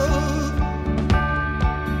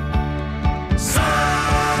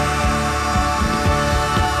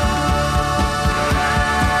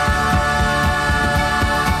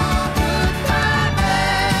 Goodbye,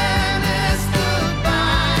 Venice,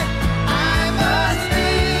 goodbye. I must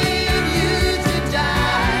leave you to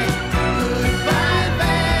die. Goodbye,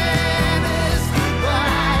 Venice,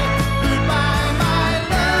 goodbye. Goodbye, my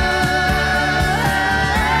love.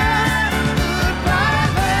 Goodbye,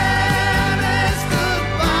 Venice,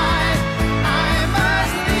 goodbye. I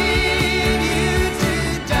must leave you to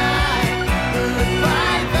die.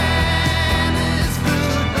 Goodbye, Venice,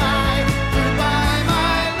 goodbye. Goodbye,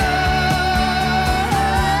 my love.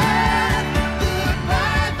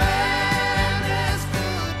 Goodbye, Venice,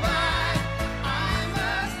 goodbye. I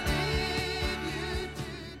must leave you to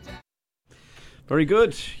die. Very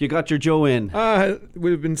good. You got your Joe in.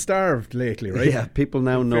 We've been starved lately, right? Yeah, people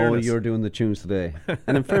now In know fairness. you're doing the tunes today.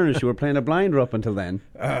 And in fairness, you were playing a blinder up until then.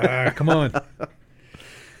 Come on.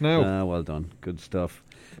 Now, Well done. Good stuff.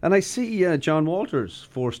 And I see John Walters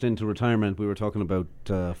forced into retirement. We were talking about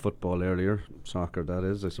football earlier, soccer that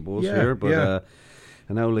is, I suppose, Yeah, here. But yeah.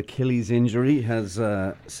 an old Achilles injury has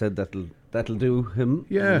said that'll do him.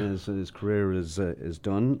 Yeah. His career is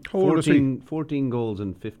done. How old is he? 14 goals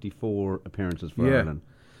and 54 appearances for Yeah. Ireland.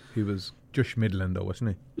 he was just Midland, though, wasn't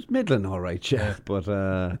he? It was middling, all right, yeah. But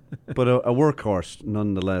a workhorse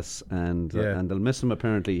nonetheless, and they'll miss him.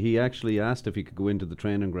 Apparently, he actually asked if he could go into the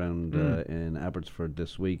training ground in Abbotsford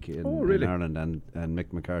this week in Ireland, and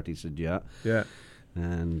Mick McCarthy said yeah.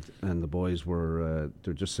 And the boys were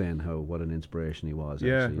they're just saying what an inspiration he was.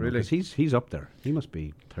 Yeah, actually, really. 'cause he's up there. He must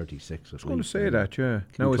be 36 at least. I was going to say that, yeah.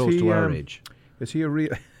 Now, close to our age. Is he a real?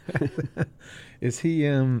 Is he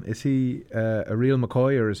a real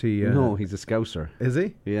McCoy, or is he? No, he's a Scouser. Is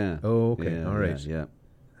he? Yeah. Oh, okay. Yeah, All right. Yeah.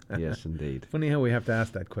 Yes, indeed. Funny how we have to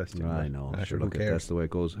ask that question. I but, know. sure, Sure, who look, cares? that's the way it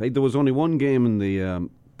goes. Hey, there was only one game in the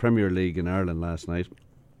Premier League in Ireland last night.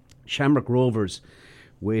 Shamrock Rovers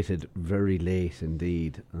waited very late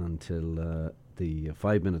indeed until the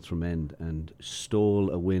 5 minutes from end and stole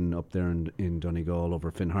a win up there in Donegal over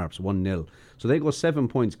Finn Harps, 1-0. So they go 7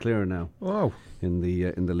 points clear now. Wow. In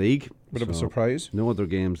the league. Bit of a surprise. No other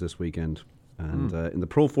games this weekend. And in the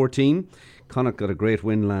Pro 14, Connacht got a great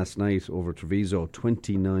win last night over Treviso,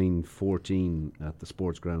 29-14 at the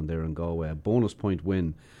sports ground there in Galway. A bonus point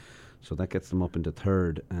win. So that gets them up into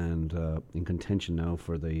third and in contention now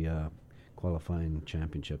for the qualifying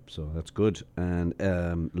championship. So that's good. And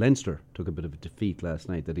Leinster took a bit of a defeat last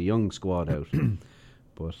night. They had a young squad out,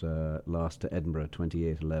 but lost to Edinburgh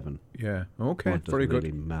 28-11. Yeah, okay, But very good.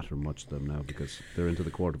 Doesn't really matter much to them now because they're into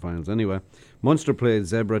the quarterfinals anyway. Munster played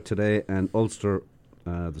Zebra today and Ulster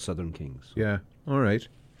the Southern Kings. Yeah, all right.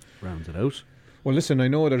 Rounds it out. Well, listen, I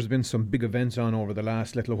know there's been some big events on over the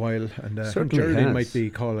last little while, and I think Certainly Geraldine has. might be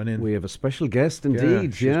calling in. We have a special guest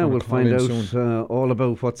indeed. she's Yeah, gonna we'll call find in out soon. all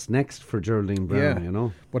about what's next for Geraldine Brown, you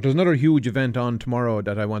know. But there's another huge event on tomorrow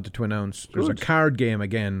that I wanted to announce. There's a Good. card game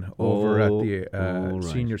again over at the all right.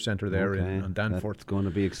 senior centre there Okay. on Danforth. That's going to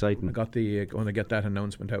be exciting. I got the going to get that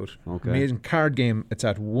announcement out. Okay. Amazing card game. It's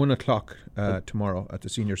at 1:00 tomorrow at the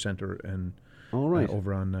senior centre in All right.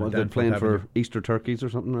 over on Well, they're Danforth playing Avenue. for Easter turkeys or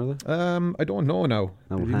something, are they? I don't know now.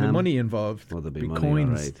 No There'll be ham? money involved. Well, there'll be Big money,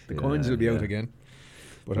 coins. all right. The Yeah, coins will be out yeah. again.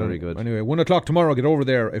 But Very good. Anyway, 1:00 tomorrow. Get over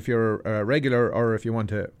there if you're a regular or if you want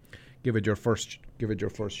to give it your first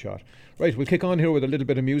shot. Right, we'll kick on here with a little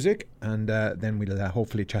bit of music, and then we'll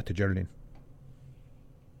hopefully chat to Geraldine.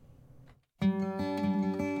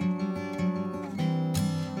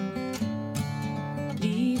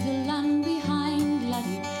 Leave the land behind,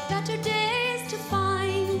 laddie, better days to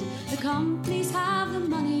find. The companies have the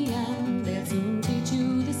money and they'll soon teach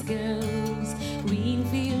you the skills. Green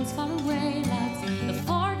fields far away, lads, the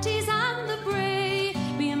 40s and the bray.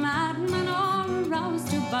 Be a madman or a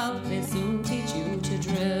roustabout, they'll soon teach you to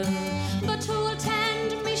drill. But who'll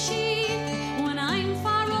tend me sheep when I'm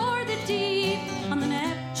far o'er the deep, on the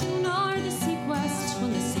Neptune or the Sequest,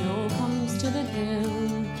 when the snow comes to the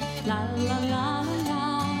hill? La la la la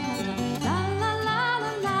la la la la la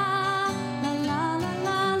la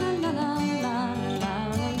la la la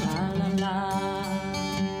la la.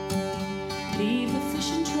 Leave the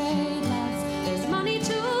fishing trade, lads, there's money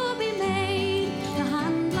to be made. The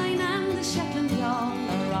handline and the Shetland yawl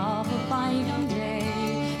are of a bygone day.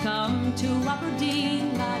 Come to Aberdeen,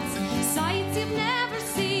 lads, sights you've never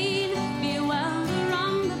seen. Be a welder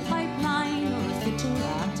on the pipeline or a fitter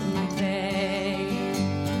at McVeigh.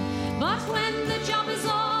 But when the job is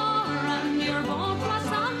over and you're both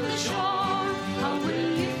crossed on the shore, how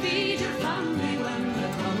will you feed your family when the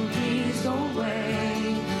companies go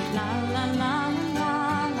away? La la la la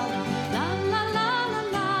la la la la la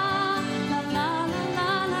la la la la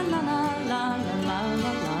la la la la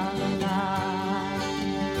la la la.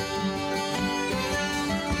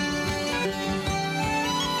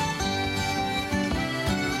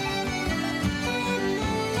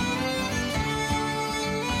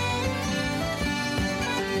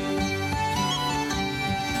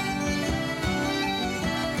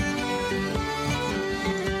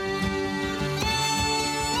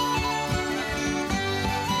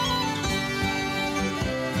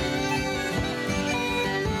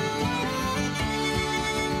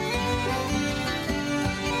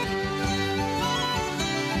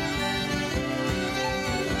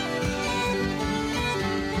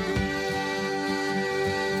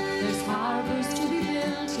 There's harbours to be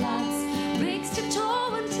built, lads, rigs to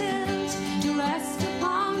tow and tilt, to rest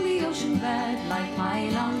upon the ocean bed like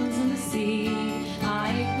pylons in the sea.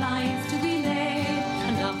 Pipelines to be laid,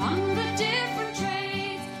 and 100 different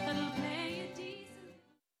trades that'll pay a decent.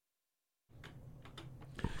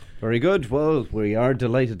 Very good. Well, we are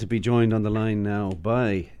delighted to be joined on the line now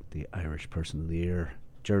by the Irish Person of the Year,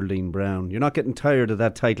 Geraldine Brown. You're not getting tired of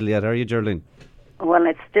that title yet, are you, Geraldine? Well,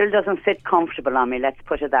 it still doesn't fit comfortable on me, let's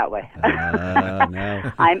put it that way.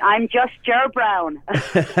 No. I'm just Ger Brown.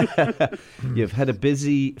 You've had a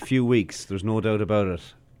busy few weeks, there's no doubt about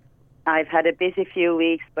it. I've had a busy few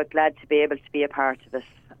weeks, but glad to be able to be a part of it.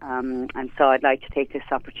 And so I'd like to take this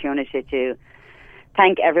opportunity to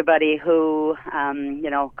thank everybody who,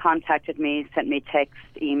 contacted me, sent me texts,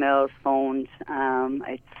 emails, phoned.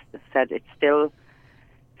 It's said it still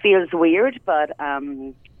feels weird, but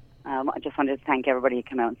I just wanted to thank everybody who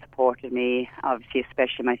came out and supported me, obviously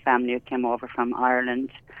especially my family who came over from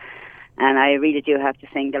Ireland. And I really do have to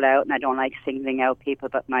single out, and I don't like singling out people,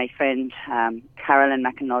 but my friend Carolyn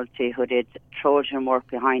McAnulty, who did Trojan work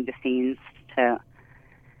behind the scenes to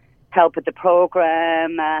help with the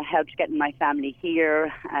programme, helped getting my family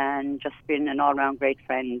here, and just been an all-round great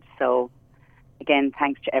friend. So, again,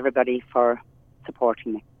 thanks to everybody for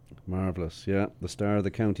supporting me. Marvellous, yeah. The star of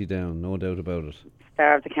the county down, no doubt about it.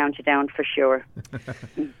 Star of the county down for sure.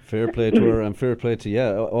 Fair play to her, and fair play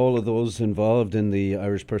to, all of those involved in the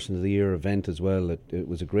Irish Person of the Year event as well. It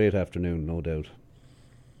was a great afternoon, no doubt.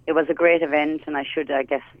 it was a great event, and I should, I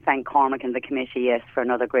guess, thank Cormac and the committee, yes, for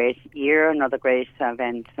another great year, another great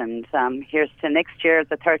event. And here's to next year,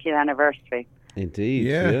 the 30th anniversary. Indeed,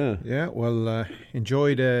 yeah. Well,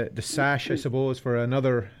 enjoy the sash, I suppose, for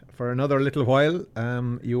another little while.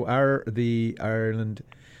 You are the Ireland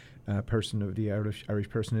person of the Irish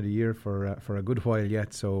Person of the Year for a good while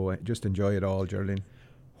yet. So just enjoy it all, Geraldine.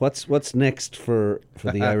 What's next for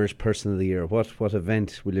the Irish Person of the Year? What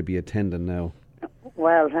event will you be attending now?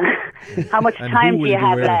 Well, how much time do you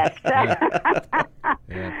have left?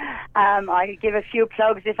 I'll give a few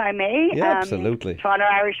plugs if I may. Yeah, absolutely. Toronto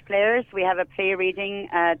Irish Players, we have a play reading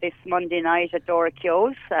this Monday night at Dora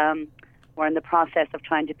Keogh's. We're in the process of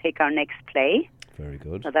trying to pick our next play. Very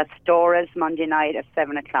good. So that's Dora's Monday night at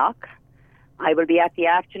 7 o'clock. I will be at the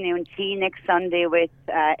afternoon tea next Sunday with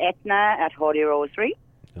Etna at Holy Rosary.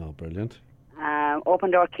 Oh, brilliant.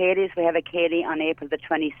 Open Door Cadies, we have a Cady on April the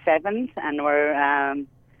 27th, and we're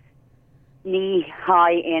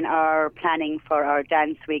knee-high in our planning for our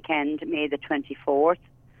dance weekend, May the 24th.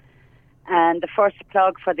 And the first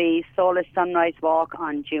plug for the Solar Sunrise Walk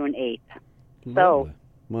on June 8th. Lovely. So,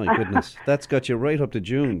 my goodness, that's got you right up to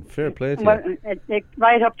June. Fair play to you. Well,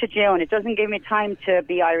 right up to June. It doesn't give me time to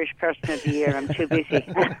be Irish Person of the Year. I'm too busy.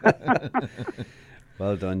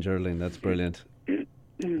 Well done, Geraldine. That's brilliant.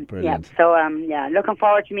 Brilliant. Yeah, so looking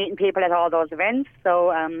forward to meeting people at all those events.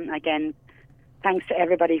 So again, thanks to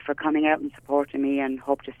everybody for coming out and supporting me, and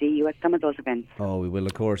hope to see you at some of those events. Oh, we will,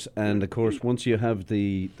 of course. And of course, once you have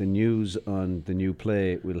the news on the new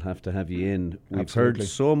play, we'll have to have you in. We've Absolutely. heard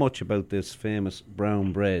so much about this famous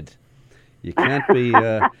brown bread. You can't be...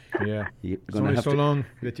 It's only so long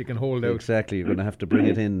that you can hold out. Exactly. You're going to have to bring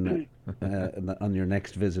it in on your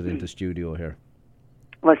next visit into studio here.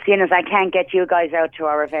 Well, seeing as I can't get you guys out to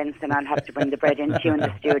our events, then I'll have to bring the bread into you in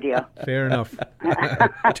the studio. Fair enough.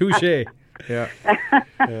 Touché. Yeah.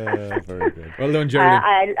 Very good. Well done,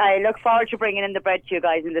 Geraldine. I look forward to bringing in the bread to you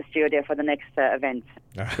guys in the studio for the next event.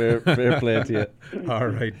 Fair play to you. All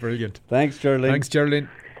right, brilliant. Thanks, Geraldine. Thanks, Geraldine.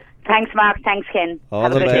 Thanks, Mark. Thanks, Ken. All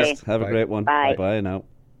have the a good best. day. Have a great one. Bye. Bye now.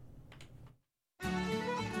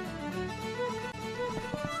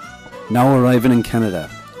 Now arriving in Canada,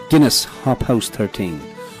 Guinness Hop House 13,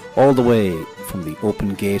 all the way from the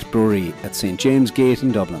Open Gate Brewery at St James Gate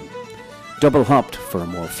in Dublin. Double hopped for a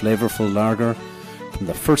more flavourful lager from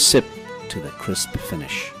the first sip to the crisp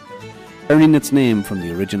finish. Earning its name from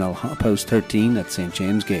the original Hop House 13 at St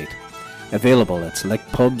James Gate. Available at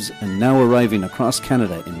select pubs and now arriving across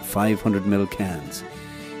Canada in 500ml cans.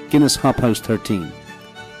 Guinness Hop House 13.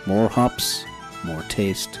 More hops, more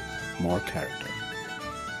taste, more character.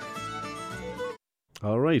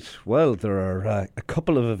 All right. Well, there are a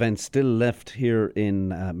couple of events still left here in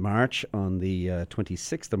March, on the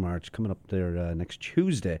 26th of March, coming up there next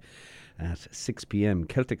Tuesday at 6 p.m.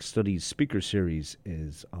 Celtic Studies Speaker Series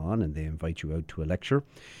is on, and they invite you out to a lecture.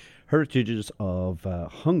 Heritages of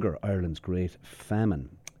Hunger, Ireland's Great Famine,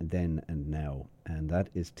 Then and Now. And that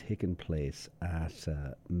is taking place at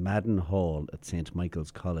Madden Hall at St. Michael's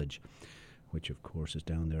College, which of course is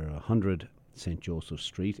down there 100 St. Joseph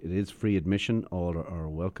Street. It is free admission, all are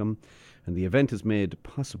welcome, and the event is made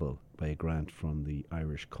possible by a grant from the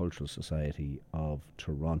Irish Cultural Society of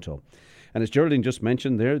Toronto. And as Geraldine just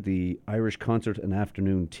mentioned there, the Irish Concert and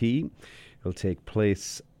Afternoon Tea will take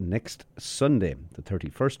place next Sunday, the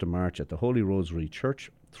 31st of March, at the Holy Rosary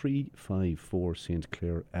Church, 354 St.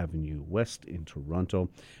 Clair Avenue West in Toronto.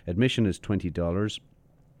 Admission is $20.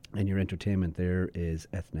 And your entertainment there is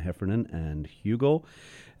Ethna Heffernan and Hugo.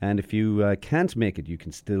 And if you can't make it, you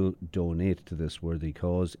can still donate to this worthy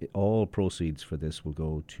cause. All proceeds for this will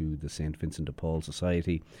go to the St. Vincent de Paul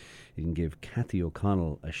Society. You can give Cathy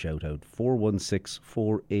O'Connell a shout out,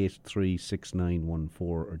 416-483-6914,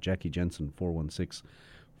 or Jackie Jensen,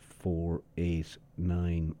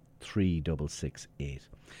 416-489-3668.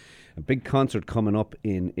 A big concert coming up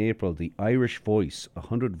in April, the Irish Voice,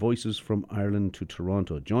 100 Voices from Ireland to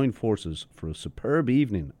Toronto. Join forces for a superb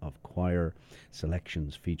evening of choir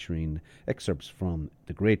selections featuring excerpts from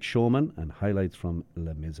The Great Showman and highlights from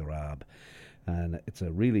Les Miserables. And it's a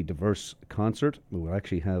really diverse concert. We will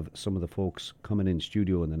actually have some of the folks coming in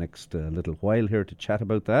studio in the next little while here to chat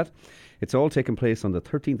about that. It's all taking place on the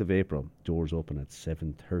 13th of April. Doors open at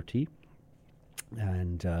 7:30.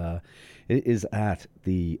 And it is at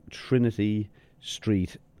the Trinity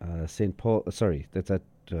Street, St. Paul. That's at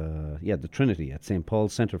the Trinity at St.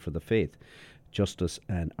 Paul's Centre for the Faith, Justice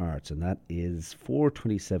and Arts, and that is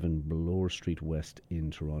 427 Bloor Street West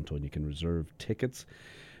in Toronto. And you can reserve tickets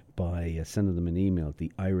by sending them an email,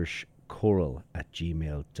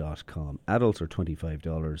 theirishchoral@gmail.com. Adults are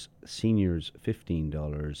 $25, seniors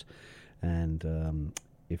 $15, and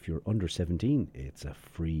if you're under 17, it's a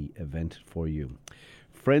free event for you.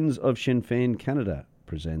 Friends of Sinn Féin Canada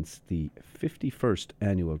presents the 51st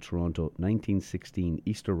annual Toronto 1916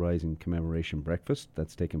 Easter Rising Commemoration Breakfast.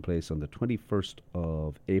 That's taking place on the 21st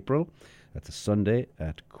of April. That's a Sunday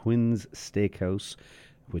at Quinn's Steakhouse,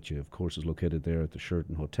 which of course is located there at the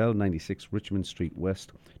Sheraton Hotel, 96 Richmond Street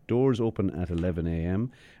West. Doors open at 11 a.m.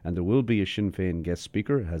 and there will be a Sinn Féin guest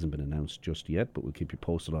speaker. It hasn't been announced just yet, but we'll keep you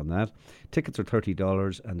posted on that. Tickets are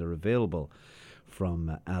 $30 and they're available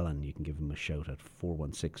from Alan. You can give him a shout at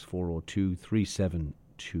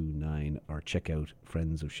 416-402-3729 or check out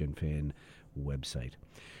Friends of Sinn Féin website.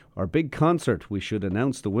 Our big concert, we should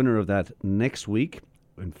announce the winner of that next week.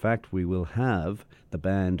 In fact, we will have the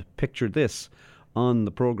band Picture This on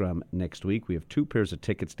the programme next week. We have 2 pairs of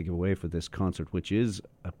tickets to give away for this concert, which is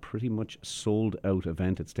a pretty much sold out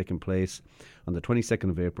event. It's taking place on the 22nd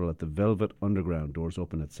of April at the Velvet Underground. Doors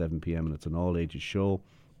open at 7 p.m. and it's an all ages show.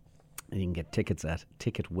 And you can get tickets at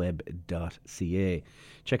ticketweb.ca.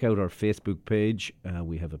 Check out our Facebook page.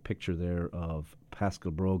 We have a picture there of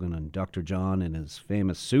Pascal Brogan and Dr. John in his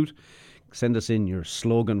famous suit. Send us in your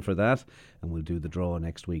slogan for that, and we'll do the draw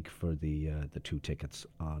next week for the 2 tickets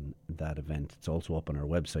on that event. It's also up on our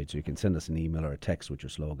website, so you can send us an email or a text with your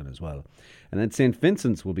slogan as well. And then St.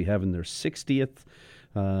 Vincent's will be having their 60th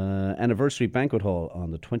anniversary banquet hall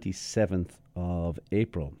on the 27th of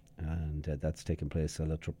April, and that's taking place at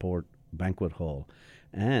La Treport Banquet Hall.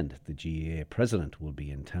 And the GAA president will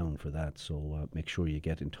be in town for that, so make sure you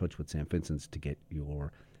get in touch with St. Vincent's to get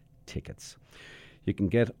your tickets. You can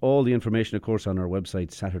get all the information, of course, on our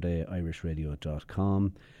website,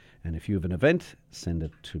 SaturdayIrishRadio.com. And if you have an event, send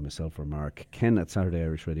it to myself or Mark, Ken at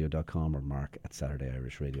SaturdayIrishRadio.com or Mark at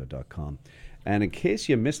SaturdayIrishRadio.com. And in case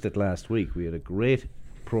you missed it last week, we had a great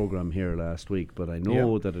programme here last week, but I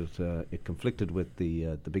know that it conflicted with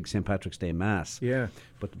the big St. Patrick's Day Mass. Yeah.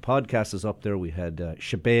 But the podcast is up there. We had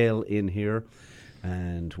Shabale in here.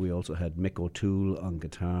 And we also had Mick O'Toole on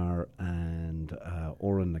guitar and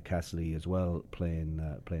Oren Cassidy as well playing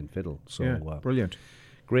fiddle. So brilliant,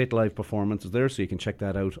 great live performances there. So you can check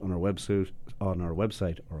that out on our website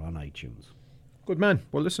or on iTunes. Good man.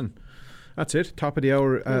 Well, listen, that's it. Top of the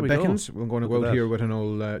hour beckons. We're going to go out here with an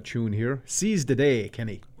old tune here. Seize the Day,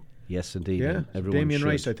 Kenny. Yes, indeed. Yeah, Damien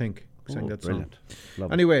Rice, I think, sang that song.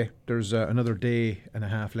 Anyway, there's another day and a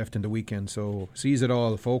half left in the weekend, so seize it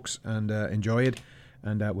all, folks, and enjoy it.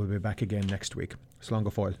 And we'll be back again next week. Slán go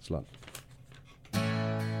fóill. Slán.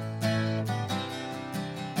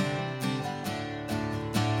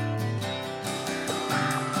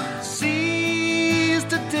 Seize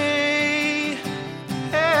the day,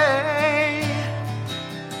 hey,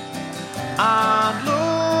 and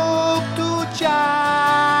look to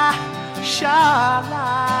Jah,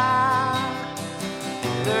 Shala.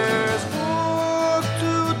 There's work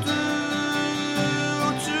to do,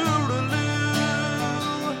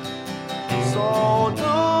 so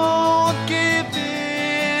don't give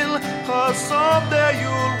in, 'cause someday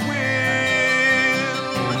you'll win.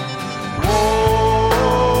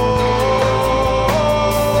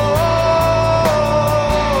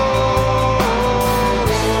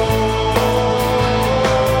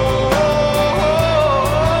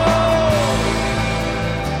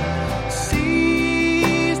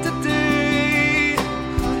 Seize the day,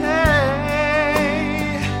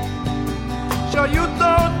 hey, sure you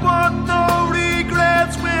don't want no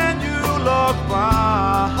regrets when you look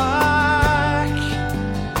back.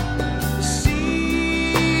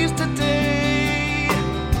 Seize the day,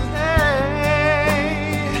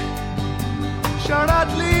 hey, sure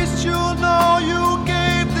at least you know you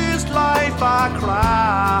gave this life a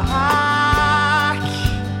crack.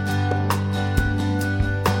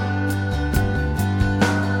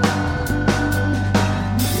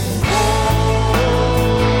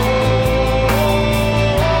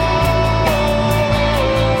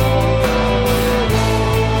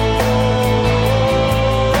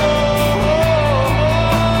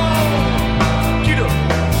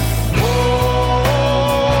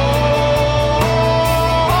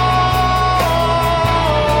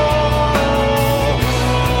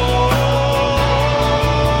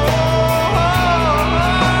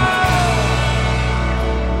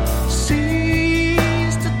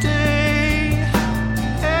 Seize the day,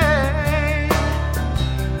 hey,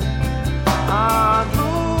 and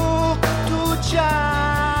look to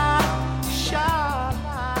Jah,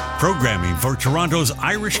 Shala. Programming for Toronto's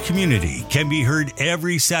Irish community can be heard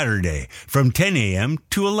every Saturday from 10 a.m.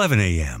 to 11 a.m.